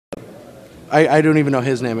I don't even know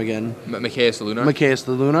his name again. Macias the Lunark? Macias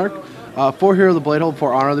the Lunark. 4 Hero of the Bladehold,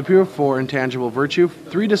 4 Honor of the Pure, 4 Intangible Virtue,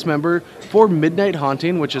 3 Dismember, 4 Midnight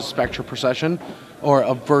Haunting, which is Spectre Procession, or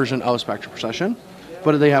a version of Spectre Procession.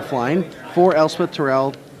 But they have flying. 4 Elspeth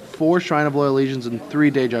Terrell, 4 Shrine of Loyal Legions, and 3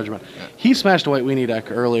 Day Judgment. Yeah. He smashed a White Weenie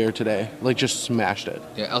deck earlier today. Like, just smashed it.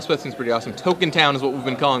 Yeah, Elspeth seems pretty awesome. Token Town is what we've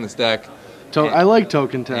been calling this deck. I like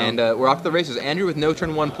Token Town. And we're off to the races. Andrew with no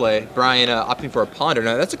turn 1 play. Brian opting for a Ponder.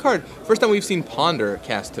 Now, that's a card, first time we've seen Ponder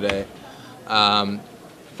cast today.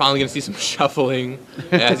 Finally going to see some shuffling,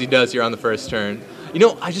 as he does here on the first turn. You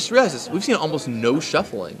know, I just realized this. We've seen almost no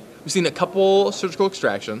shuffling. We've seen a couple surgical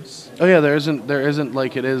extractions. Oh yeah, there isn't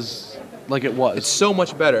like it is, like it was. It's so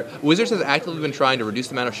much better. Wizards has actively been trying to reduce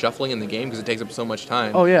the amount of shuffling in the game because it takes up so much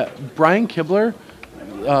time. Oh yeah, Brian Kibler,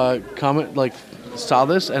 saw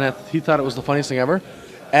this and he thought it was the funniest thing ever.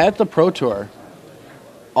 At the Pro Tour,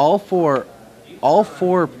 all four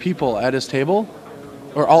people at his table,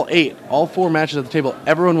 or all 4 matches at the table,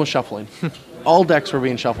 everyone was shuffling. All decks were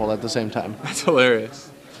being shuffled at the same time. That's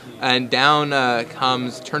hilarious. And down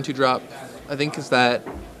comes turn 2 drop. I think is that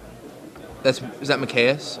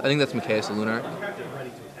Macias? I think that's Macias the Lunar.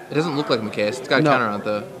 It doesn't look like Macias. It's got a counter on it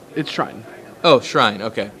though. It's Shrine. Oh, Shrine.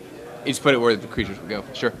 Okay. You just put it where the creatures would go.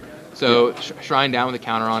 Sure. So yeah. Shrine down with a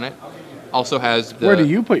counter on it. Also has the... Where do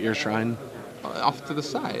you put your Shrine? Off to the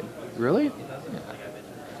side. Really? Yeah.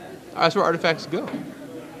 That's where artifacts go.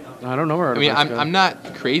 I don't know where artifacts go. I'm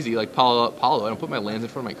not crazy like Paulo. I don't put my lands in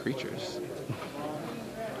front of my creatures.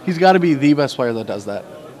 He's got to be the best player that does that.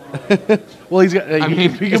 Well, he's got. You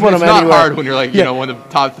can put him anywhere. It's not hard when you're like, you know, one of the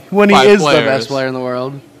top 5 when he is players. the best player in the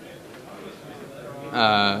world.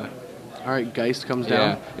 All right, Geist comes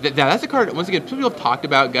down. Yeah, that's a card. Once again, people have talked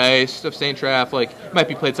about Geist of Saint Traff. Like, it might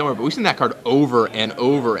be played somewhere, but we've seen that card over and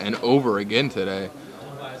over and over again today.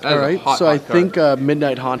 All right, so I think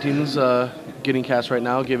Midnight Haunting's getting cast right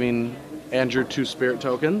now, giving Andrew 2 Spirit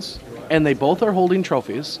tokens, and they both are holding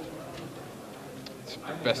trophies. It's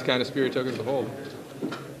the best kind of Spirit tokens to hold.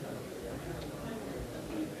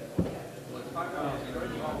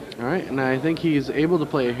 All right, and I think he's able to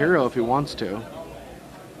play a hero if he wants to.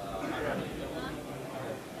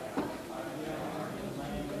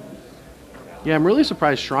 Yeah, I'm really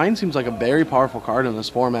surprised. Shrine seems like a very powerful card in this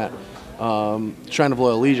format. Shrine of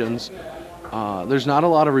Loyal Legions. There's not a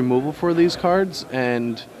lot of removal for these cards,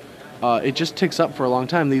 and it just ticks up for a long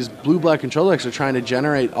time. These blue-black control decks are trying to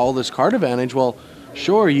generate all this card advantage. Well,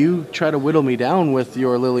 sure, you try to whittle me down with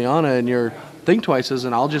your Liliana and your Think Twices,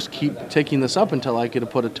 and I'll just keep taking this up until I get to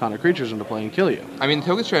put a ton of creatures into play and kill you. I mean, the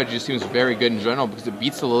token strategy just seems very good in general because it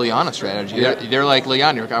beats the Liliana strategy. Yeah. They're like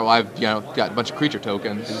Liliana. You're like, oh, well, I've got a bunch of creature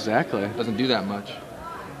tokens. Exactly. It doesn't do that much.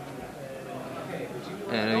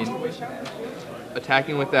 And I mean,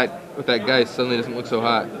 attacking with that guy suddenly doesn't look so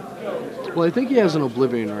hot. Well, I think he has an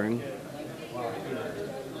Oblivion Ring.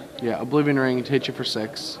 Yeah, Oblivion Ring hits you for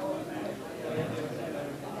 6.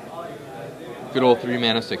 Good old 3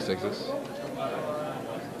 mana 6/6s.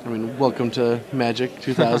 I mean, welcome to Magic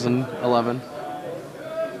 2011.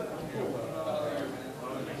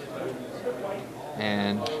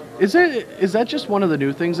 And is that just one of the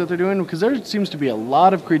new things that they're doing? Because there seems to be a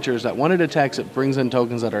lot of creatures that when it attacks, it brings in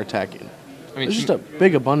tokens that are attacking. I mean, there's just a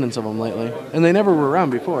big abundance of them lately, and they never were around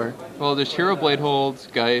before. Well, there's Hero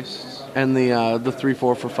Bladeholds, Geist, and the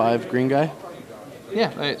 3/4 for 5 green guy. Yeah,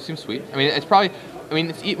 it seems sweet. I mean, it's probably. I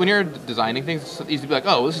mean, when you're designing things, it's easy to be like,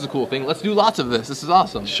 oh, this is a cool thing. Let's do lots of this. This is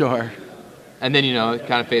awesome. Sure. And then, it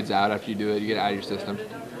kind of fades out after you do it. You get it out of your system.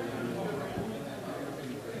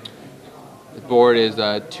 The board is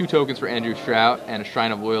 2 tokens for Andrew Shrout and a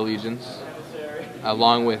Shrine of Loyal Legions,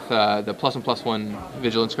 along with the +1/+1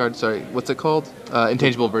 Vigilance card. Sorry, what's it called?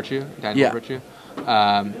 Intangible Virtue. Virtue.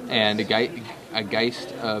 And a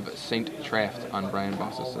Geist of Saint Traff on Brian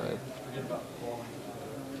Boss's side.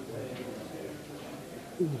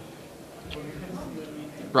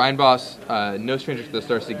 Brian Boss, no stranger to the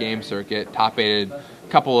Star City game circuit, top-aided a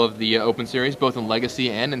couple of the Open Series, both in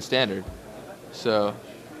Legacy and in Standard. So,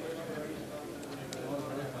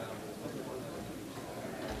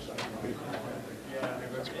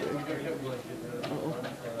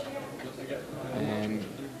 and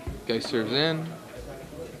guy serves in,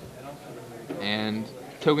 and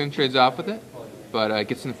token trades off with it, but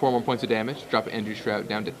gets in 4 more points of damage, drop Andrew Shrout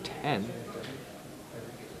down to 10.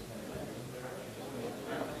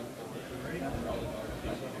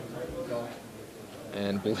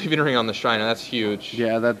 And Believing Ring on the Shrine, that's huge.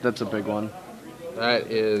 Yeah, that's a big one. That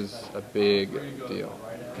is a big deal.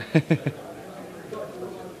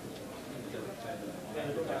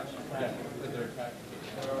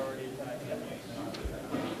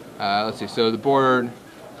 Let's see, so the board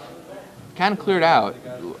kind of cleared out.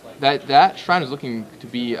 That shrine is looking to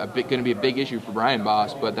be going to be a big issue for Brian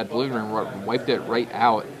Boss, but that Oblivion Ring wiped it right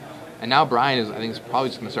out. And now Brian I think, is probably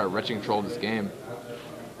just going to start wrenching control of this game.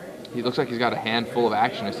 He looks like he's got a handful of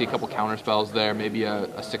action. I see a couple counter spells there, maybe a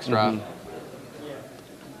 6-drop. Yeah,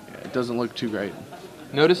 it doesn't look too great.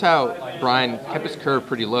 Notice how Brian kept his curve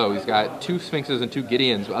pretty low. He's got 2 Sphinxes and 2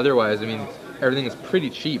 Gideons. Otherwise, I mean, everything is pretty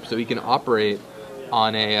cheap, so he can operate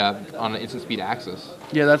on an instant speed axis.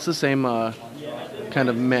 Yeah, that's the same kind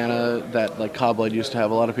of mana that like Cobblade used to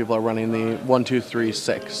have. A lot of people are running the 1, 2, 3,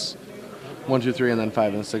 6. 1, 2, 3, and then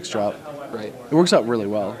 5 and 6 drop. Right. It works out really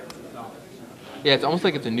well. Yeah, it's almost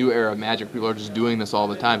like it's a new era of Magic. People are just doing this all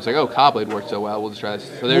the time. It's like, oh, Cobblade worked so well. We'll just try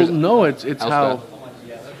this. So there's no,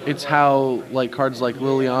 it's how like cards like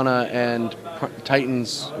Liliana and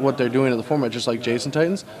Titans, what they're doing to the format, just like Jason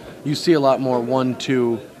Titans. You see a lot more 1,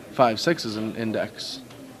 2, 5, 6s in index.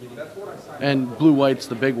 And blue-white's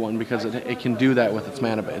the big one because it can do that with its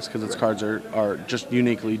mana base because its cards are just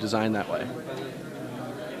uniquely designed that way.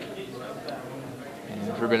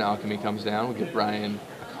 And Forbidden Alchemy comes down. We give Brian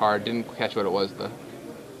a card. Didn't catch what it was, though.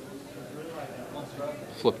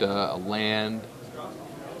 Flipped a land.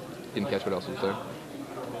 Didn't catch what else was there.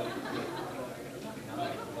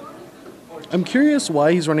 I'm curious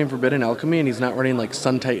why he's running Forbidden Alchemy and he's not running like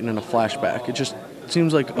Sun Titan and a flashback. It just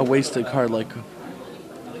seems like a wasted card. Like,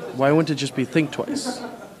 why wouldn't it just be Think Twice?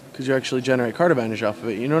 Because you actually generate card advantage off of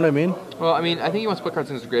it. You know what I mean? Well, I mean, I think he wants to put cards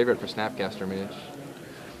in his graveyard for Snapcaster Mage.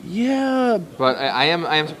 Yeah. But I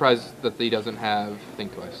am surprised that he doesn't have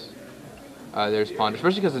Think Twice. There's Ponder,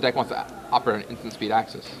 especially because the deck wants to operate on instant speed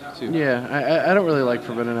axis too. Yeah, I don't really like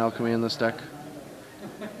Forbidden Alchemy in this deck.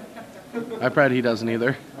 I bet he doesn't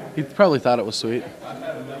either. He probably thought it was sweet.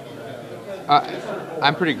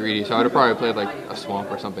 I'm pretty greedy, so I would have probably played like a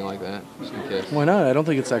Swamp or something like that, just in case. Why not? I don't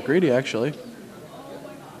think it's that greedy, actually.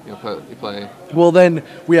 You play. Well, then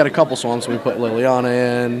we had a couple Swamps and we put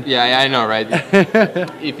Liliana in. Yeah, I know, right?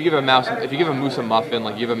 If you give a moose a muffin,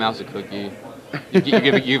 like you give a mouse a cookie, you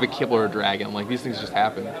give a kibble a dragon, like these things just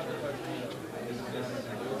happen.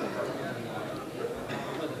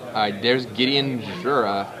 All right, there's Gideon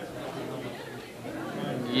Jura.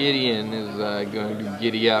 Gideon is going to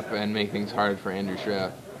giddy up and make things hard for Andrew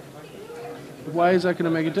Shrout. Why is that going to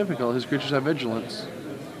make it difficult? His creatures have vigilance.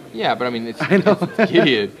 Yeah, but I mean, it's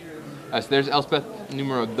Gideon. So there's Elspeth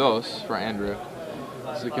numero 2 for Andrew.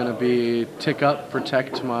 Is it going to be tick up,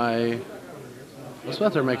 protect my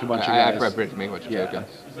Elspeth, or make a bunch of guys? I probably make a bunch of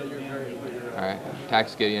tokens. All right,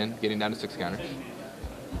 attacks Gideon, getting down to 6 counters.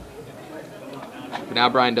 But now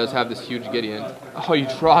Brian does have this huge Gideon. Oh, he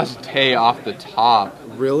draws Tay off the top.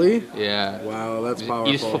 Really? Yeah. Wow, that's powerful.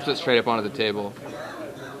 He just flips it straight up onto the table.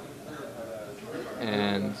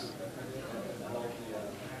 And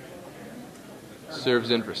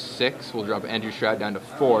serves in for 6. We'll drop Andrew Shrout down to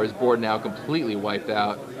 4. His board now completely wiped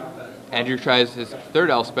out. Andrew tries his 3rd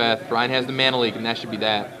Elspeth. Brian has the mana leak, and that should be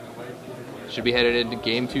that. Should be headed into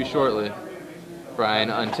game 2 shortly. Brian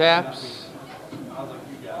untaps.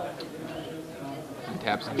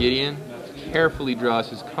 Taps Gideon, carefully draws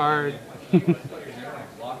his card,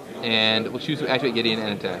 and we'll choose to activate Gideon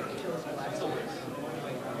and attack.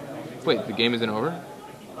 Wait, the game isn't over?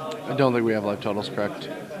 I don't think we have life totals correct.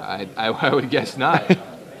 I would guess not.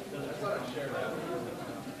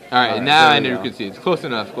 Alright, now Andrew concedes. Close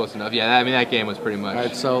enough, close enough. Yeah, I mean, that game was pretty much...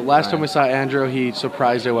 Alright, so last time we saw Andrew, he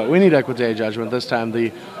surprised it. We need Equity Judgment. This time,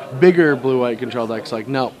 the bigger blue-white control deck's like,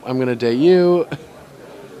 no, I'm going to day you.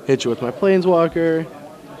 Hit you with my Planeswalker.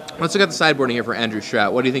 Let's look at the sideboarding here for Andrew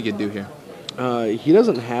Shrout. What do you think you'd do here? He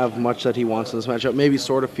doesn't have much that he wants in this matchup. Maybe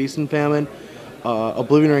sort of Feast and Famine,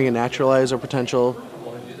 Oblivion Ring and Naturalize are potential,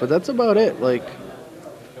 but that's about it. Like,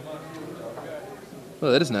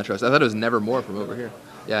 oh, that is Naturalize. I thought it was Nevermore from over here.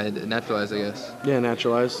 Yeah, Naturalize, I guess. Yeah,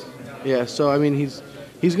 Naturalize. Yeah, so I mean,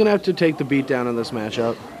 he's gonna have to take the beat down in this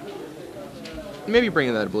matchup. Maybe bring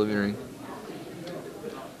in that Oblivion Ring.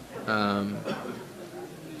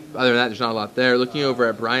 Other than that, there's not a lot there. Looking over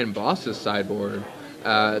at Brian Boss's sideboard,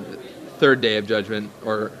 3rd Day of Judgment,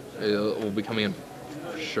 or it will be coming in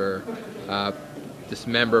for sure.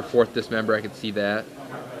 Dismember, 4th Dismember, I could see that.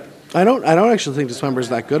 I don't actually think Dismember is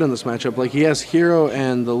that good in this matchup. Like, he has Hero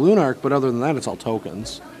and the Lunarch, but other than that, it's all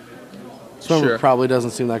tokens. Dismember probably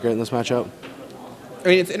doesn't seem that great in this matchup. I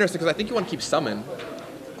mean, it's interesting because I think you want to keep Summon.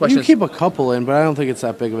 You keep a couple in, but I don't think it's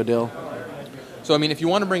that big of a deal. So, I mean, if you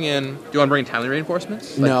want to bring in... Do you want to bring in Timely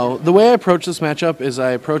Reinforcements? No. The way I approach this matchup is I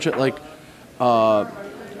approach it like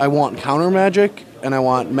I want counter magic and I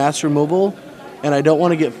want mass removal, and I don't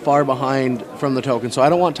want to get far behind from the token. So I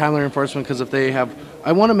don't want Timely Reinforcement because if they have...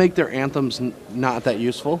 I want to make their anthems not that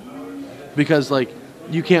useful because, like,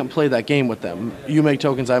 you can't play that game with them. You make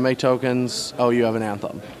tokens, I make tokens. Oh, you have an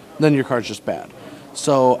Anthem. Then your card's just bad.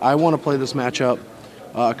 So I want to play this matchup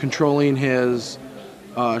controlling his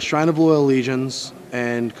Shrine of Loyal Legions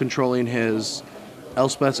and controlling his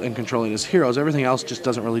Elspeths and controlling his heroes. Everything else just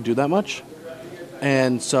doesn't really do that much.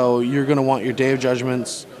 And so you're going to want your Day of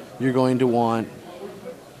Judgments. You're going to want...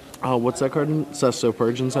 what's that card? Celestial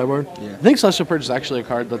Purge in sideboard? Yeah. I think Celestial Purge is actually a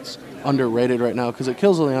card that's underrated right now because it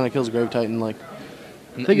kills Liliana, kills Grave Titan. Like,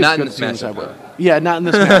 I think not it's in good this to see in matchup, sideboard. though. Yeah, not in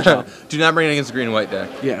this matchup. Do not bring it against the green and white deck.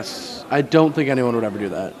 Yes. I don't think anyone would ever do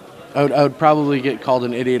that. I would probably get called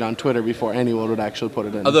an idiot on Twitter before anyone would actually put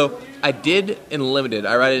it in. Although, I did in Limited,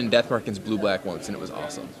 I read it in Deathmark against blue-black once, and it was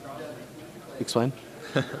awesome. Explain.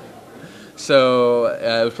 So,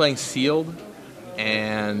 I was playing Sealed,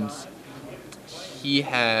 and he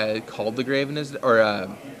had Called the Grave in his...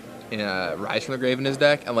 Rise from the Grave in his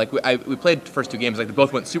deck, and like we played the first 2 games, like they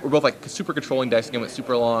both went super, both like super controlling decks. The game went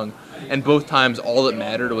super long, and both times all that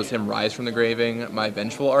mattered was him Rise from the Graving my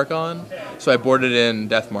Vengeful Archon. So I boarded in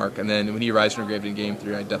Deathmark, and then when he Rise from the Grave in Game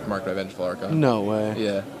 3, I Deathmarked my Vengeful Archon. No way.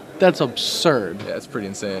 Yeah. That's absurd. Yeah, it's pretty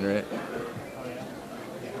insane, right?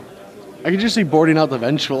 I could just see boarding out the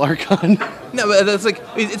Vengeful Archon. No, but that's like,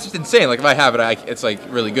 it's just insane. Like if I have it, it's like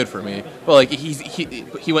really good for me. But like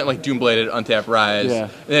he went like Doombladed, untap Rise. Yeah.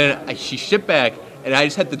 And then she shipped back, and I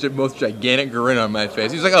just had the most gigantic grin on my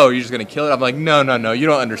face. He's like, "Oh, you're just gonna kill it?" I'm like, "No, you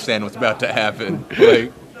don't understand what's about to happen."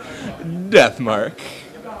 Like, Deathmark.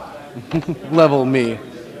 Level me.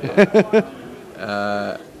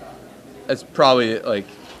 It's probably like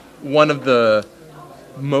one of the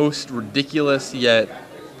most ridiculous yet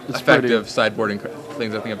effective sideboarding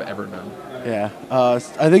things I think I've ever done. Yeah. I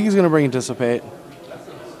think he's gonna bring Anticipate.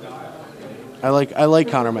 I like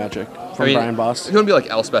counter magic from Brian Boss. It's gonna be like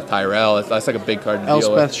Elspeth Tyrell. That's like a big card to deal with.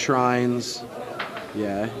 Elspeth Shrines.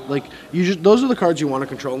 Yeah. Like those are the cards you want to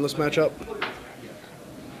control in this matchup.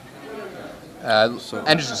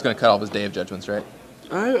 Andrew's just gonna cut off his Day of Judgments, right?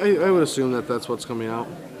 I would assume that's what's coming out.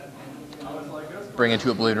 Bring in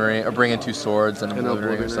 2 Oblivion Ring, or bring in 2 swords and an Oblivion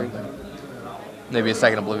Ring or something. Maybe a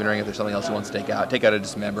second Oblivion Ring if there's something else he wants to take out. Take out a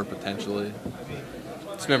Dismember, potentially.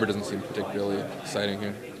 Dismember doesn't seem particularly exciting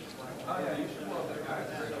here.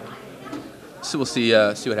 So we'll see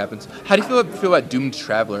what happens. How do you feel about Doomed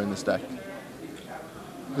Traveler in this deck?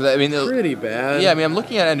 I mean, pretty bad. Yeah, I mean, I'm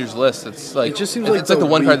looking at Andrew's list. It's like, it just seems it's like the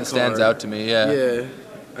one card that stands out to me, yeah.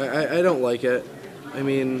 Yeah. I don't like it. I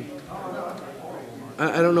mean,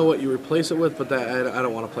 I don't know what you replace it with, but I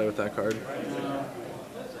don't want to play with that card.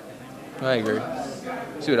 I agree.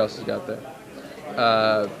 See what else he's got there.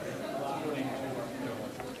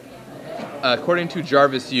 According to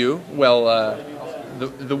Jarvis Yu,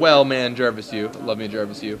 the well man Jarvis Yu, love me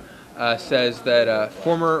Jarvis Yu, says that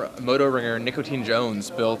former Moto ringer Nicotine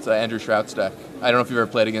Jones built Andrew Shrout's deck. I don't know if you've ever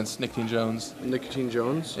played against Nicotine Jones. Nicotine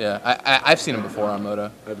Jones? Yeah, I've seen him before on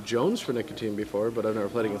Moto. I've Jones for Nicotine before, but I've never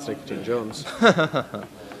played against Nicotine Jones.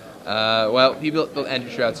 Well, he built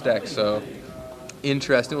Andrew Shrout's deck, so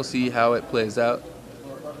interesting. We'll see how it plays out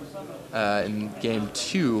in Game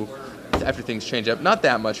 2 after things change up. Not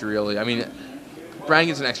that much, really. I mean, Brian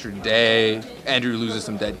gets an extra day. Andrew loses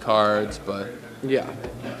some dead cards, but yeah,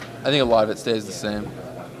 I think a lot of it stays the same.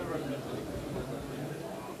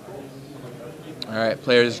 All right,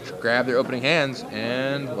 players grab their opening hands,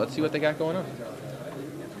 and let's see what they got going on.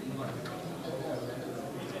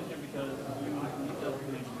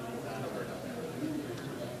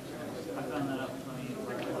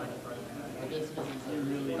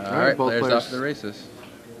 All right, players off to the races.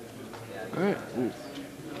 All right.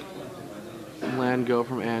 Land go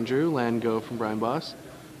from Andrew, land go from Brian Boss.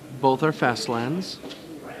 Both are fast lands.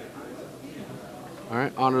 All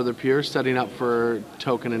right, Honor the Pure, setting up for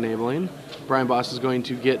token enabling. Brian Boss is going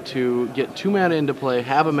to get 2 mana into play,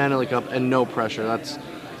 have a mana leak up, and no pressure.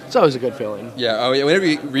 It's always a good feeling. Yeah, whenever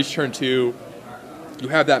you reach turn 2, you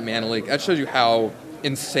have that mana leak. That shows you how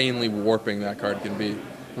insanely warping that card can be,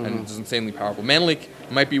 and it's insanely powerful. Mana leak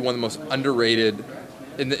might be one of the most underrated,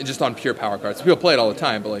 just on pure power cards. People play it all the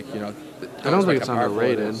time, but like I don't think it's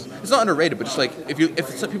underrated. It's not underrated, but just like if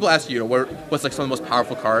some people ask you, what's like some of the most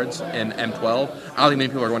powerful cards in M12, I don't think many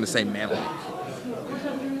people are going to say Mana Leak.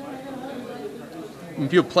 I mean,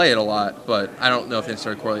 people play it a lot, but I don't know if they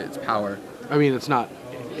necessarily correlate its power. I mean, it's not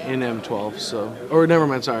in M12, so never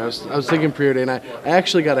mind. Sorry, I was thinking preordain. I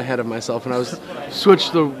actually got ahead of myself, and I was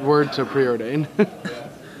switched the word to preordain.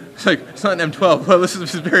 It's like, it's not an M12. Well, this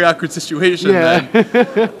is a very awkward situation, yeah.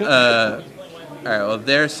 Then. All right, well,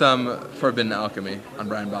 there's some Forbidden Alchemy on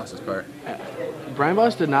Brian Boss's part. Brian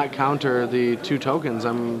Boss did not counter the 2 tokens.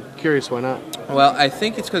 I'm curious why not. Well, I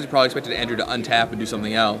think it's because he probably expected Andrew to untap and do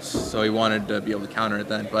something else, so he wanted to be able to counter it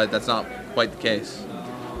then, but that's not quite the case.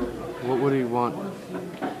 What would he want?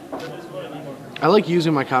 I like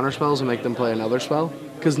using my counter spells and make them play another spell,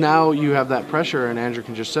 because now you have that pressure and Andrew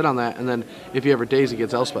can just sit on that, and then if he ever days, he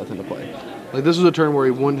gets Elspeth into play. Like, this was a turn where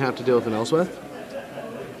he wouldn't have to deal with an Elspeth.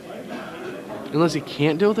 Unless he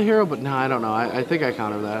can't deal with a hero, but no, I don't know. I think I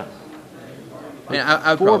counter that. Like, I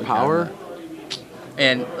would 4 probably power. counter that.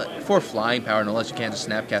 And 4 flying power, unless you can't just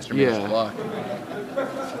Snapcaster and make Yeah. this block. I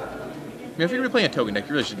mean, if you're playing a token deck,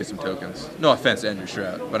 you really should get some tokens. No offense to Andrew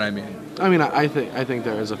Shrout, but I mean... I think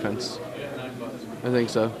there is offense. I think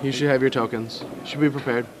so. You should have your tokens. You should be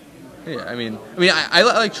prepared. Yeah, I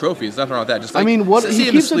like trophies. Nothing wrong with that. Just like, what seeing he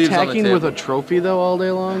the keeps sleeves on the attacking with a table. trophy though all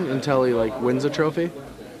day long until he like wins a trophy.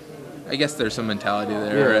 I guess there's some mentality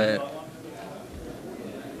there, Yeah. right?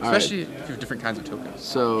 Especially if you have different kinds of tokens.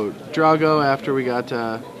 So Drago, after we got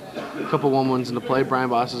a couple 1/1s into play, Brian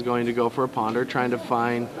Boss is going to go for a ponder, trying to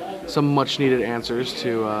find some much needed answers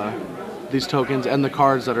to these tokens and the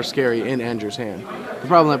cards that are scary in Andrew's hand. The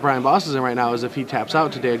problem that Brian Boss is in right now is if he taps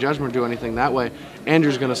out to Day of Judgment or do anything that way,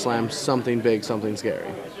 Andrew's going to slam something big, something scary.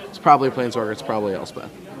 It's probably Planeswalker, it's probably Elspeth.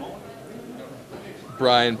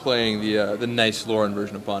 Brian playing the nice Lauren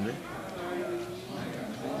version of Ponder.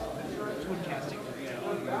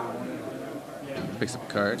 Picks up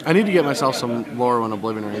a card. I need to get myself some Lorwyn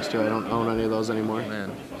Oblivion Rings too. I don't own any of those anymore.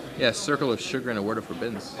 Man. Yeah, Circle of Sugar and a Word of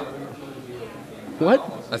Forbiddance.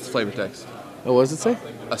 What? That's the flavor text. Oh, what does it say?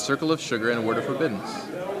 A Circle of Sugar and a Word of Forbiddance.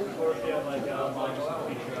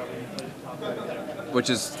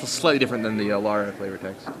 Which is slightly different than the Alara flavor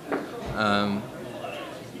text.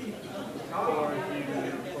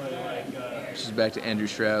 This is back to Andrew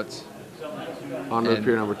Shrout. On to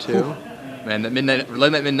Pier number 2. Man, letting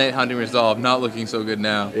that Midnight Hunting resolve, not looking so good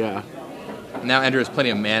now. Yeah. Now Andrew has plenty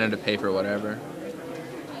of mana to pay for whatever.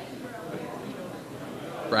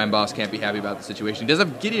 Brian Boss can't be happy about the situation. He does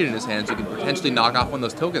have Gideon in his hand, so he can potentially knock off one of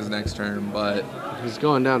those tokens next turn, but... He's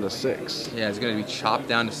going down to 6. Yeah, he's going to be chopped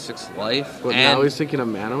down to 6 life. But and now he's thinking of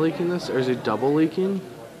mana leaking this? Or is he double leaking?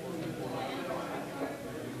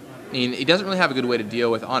 I mean, he doesn't really have a good way to deal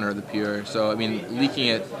with Honor of the Pure, so, I mean, leaking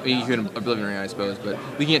it... I mean, you can Oblivion Ring, I suppose, but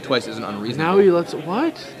leaking it twice isn't unreasonable. Now he lets...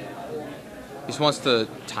 What? He just wants to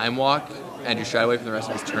Time Walk Andrew Shrout away for the rest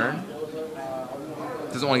of his turn.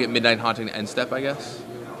 Doesn't want to get Midnight Haunting to end step, I guess.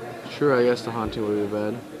 Sure, I guess the haunting would be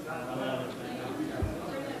bad.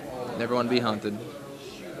 Never want to be haunted.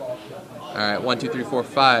 Alright, 1, 2, 3, 4,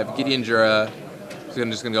 5. Gideon Jura is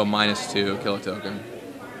just going to go -2, kill a token.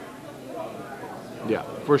 Yeah,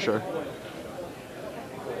 for sure.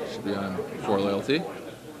 Should be on 4 loyalty.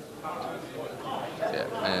 Yeah,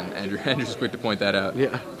 and Andrew's quick to point that out.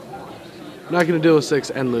 Yeah. Not going to deal with 6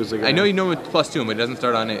 and lose again. I know you know with +2, but it doesn't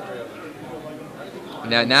start on 8.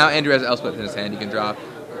 Now Andrew has Elspeth in his hand. He can drop.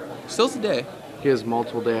 Still today. He has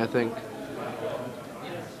multiple day, I think.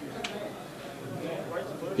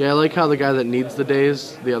 Yeah, I like how the guy that needs the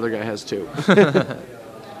days, the other guy has 2.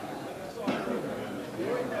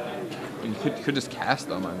 You could just cast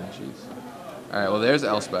them. I mean, jeez. All right. Well, there's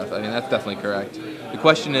Elspeth. I mean, that's definitely correct. The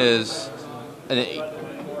question is,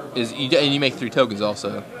 you make 3 tokens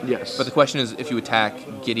also. Yes. But the question is if you attack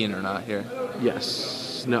Gideon or not here.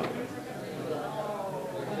 Yes. No.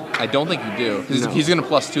 I don't think you do. Because he's going to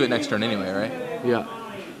 +2 it next turn anyway, right? Yeah.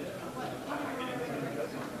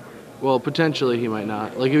 Well, potentially he might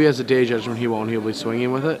not. Like, if he has a Day Judgment, he won't. He'll be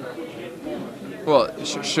swinging with it. Well,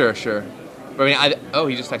 sure. But I mean,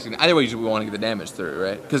 he just texted. Either way, we want to get the damage through,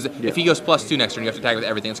 right? Because if he goes +2 next turn, you have to attack with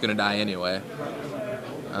everything that's going to die anyway.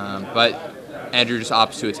 But Andrew just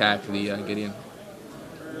opts to attack the Gideon.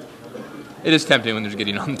 It is tempting when there's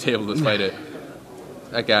Gideon on the table to fight it.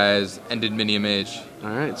 That guy's ended Mini Mage. All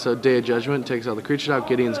right, so Day of Judgment takes out the creature top.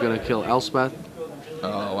 Gideon's going to kill Elspeth.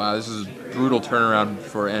 Oh, wow, this is a brutal turnaround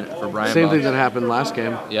for Brian. Same thing that happened last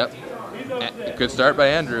game. Yep. Good start by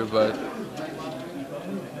Andrew, but...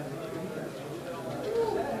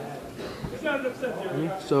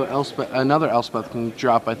 So another Elspeth can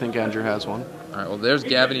drop. I think Andrew has one. All right, well, there's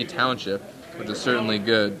Gavany Township, which is certainly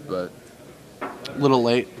good, but... A little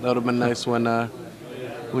late. That would have been nice when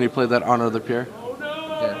he played that Honor of the Pure.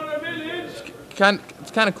 Yeah.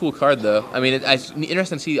 It's kind of cool card, though. I mean, it's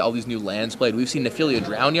interesting to see all these new lands played. We've seen Nephilia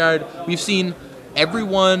Drownyard. We've seen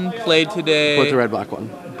everyone played today. But the red-black one.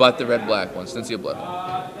 But the red-black one, Stencia Blood.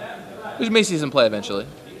 We may see some play eventually.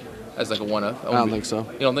 As like a one-of. I don't think so.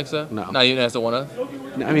 You don't think so? No. Not even as a one-of?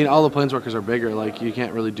 I mean, all the Planeswalkers are bigger. Like, you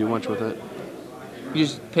can't really do much with it. You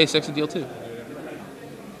just pay 6 and deal 2.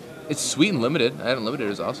 It's sweet and limited. I haven't limited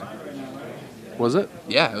is awesome. Was it?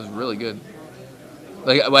 Yeah, it was really good.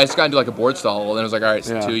 Like, I just got into like a board stall, and then it was like, all right,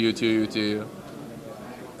 Yeah. 2U, 2U, 2U.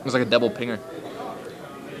 It was like a double pinger.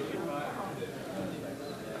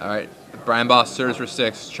 All right, Brian Boss serves for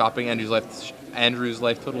 6, chopping Andrew's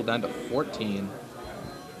life total down to 14.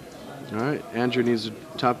 All right, Andrew needs to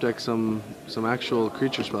top deck some actual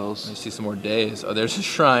creature You spells. see some more days. Oh, there's a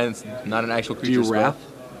shrine. It's not an actual Do creature you spell. Wrath?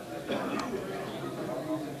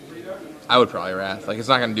 I would probably Wrath. Like, it's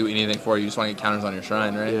not going to do anything for you. You just want to get counters on your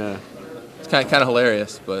shrine, right? Yeah. It's kind of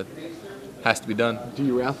hilarious, but has to be done. Do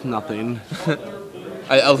you Wrath? Nothing.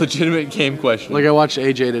 A legitimate game question. Like I watched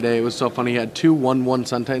AJ today. It was so funny. He had 2 1/1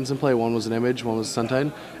 Sun Titans in play. One was an image. One was a Sun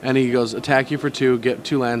Titan. And he goes, attack you for 2, get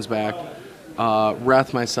 2 lands back,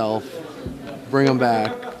 Wrath myself, bring them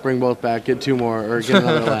back, bring both back, get 2 more, or get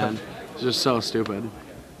another land. It's just so stupid.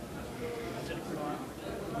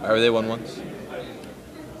 Are they 1/1s?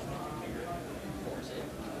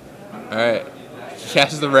 All right.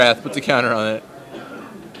 Casts the Wrath, puts a counter on it.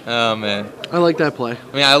 Oh, man. I like that play.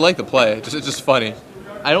 I mean, I like the play. It's just funny.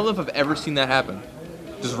 I don't know if I've ever seen that happen.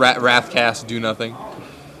 Just Wrath cast, do nothing.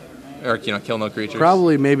 Or, kill no creatures.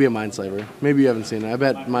 Probably maybe a Mindslaver. Maybe you haven't seen it. I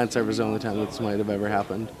bet Mindslaver's the only time this might have ever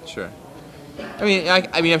happened. Sure. I mean,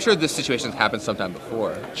 I'm sure this situation's happened sometime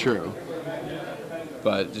before. True.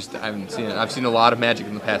 But just I haven't seen it. I've seen a lot of Magic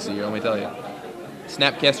in the past year, let me tell you.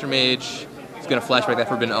 Snapcaster Mage. It's going to flashback that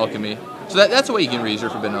Forbidden Alchemy. So that's a way you can reuse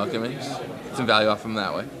your Forbidden Alchemy. Just get some value off from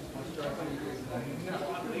that way.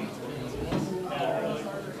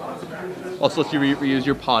 Also lets you reuse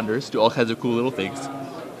your Ponders. Do all kinds of cool little things.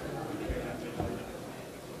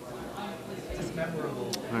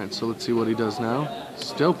 Alright, so let's see what he does now.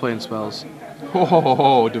 Still playing spells.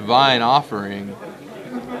 Oh, Divine Offering.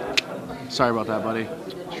 Sorry about that, buddy.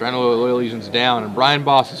 Shrine of Loyal Legion's down, and Brian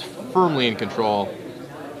Boss is firmly in control.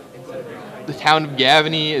 The town of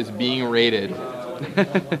Gavany is being raided.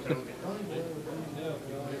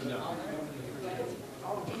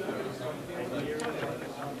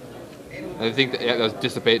 I think that was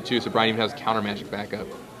Dissipate too, so Brian even has counter magic backup.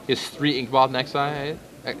 He has 3 Inkmoth Nexi,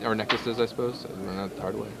 or necklaces, I suppose. I don't know the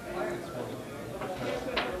hard way.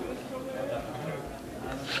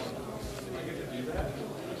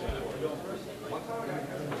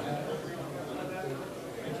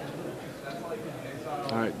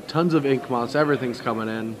 Alright, tons of ink moths, everything's coming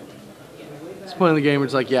in. It's playing the game,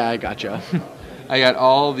 it's like, yeah, I gotcha. I got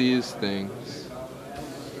all these things.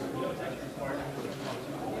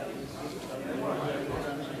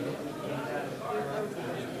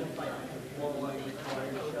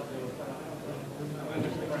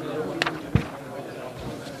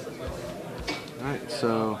 Alright,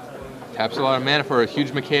 so Taps a lot of mana for a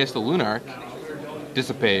huge Machaeus the Lunarch.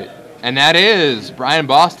 Dissipate. And that is, Brian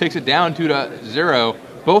Boss takes it down 2-0.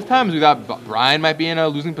 Both times we thought Brian might be in a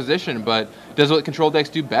losing position, but does what control decks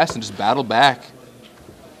do best and just battle back.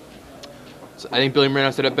 So I think Billy Marino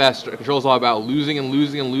said it best. Control is all about losing and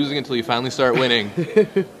losing and losing until you finally start winning.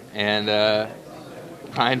 And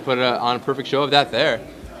Brian put on a perfect show of that there.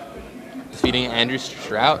 Defeating Andrew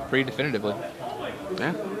Shrout pretty definitively.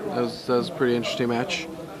 yeah, that was a pretty interesting match.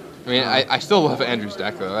 I mean, I still love Andrew's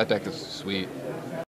deck, though. That deck is sweet.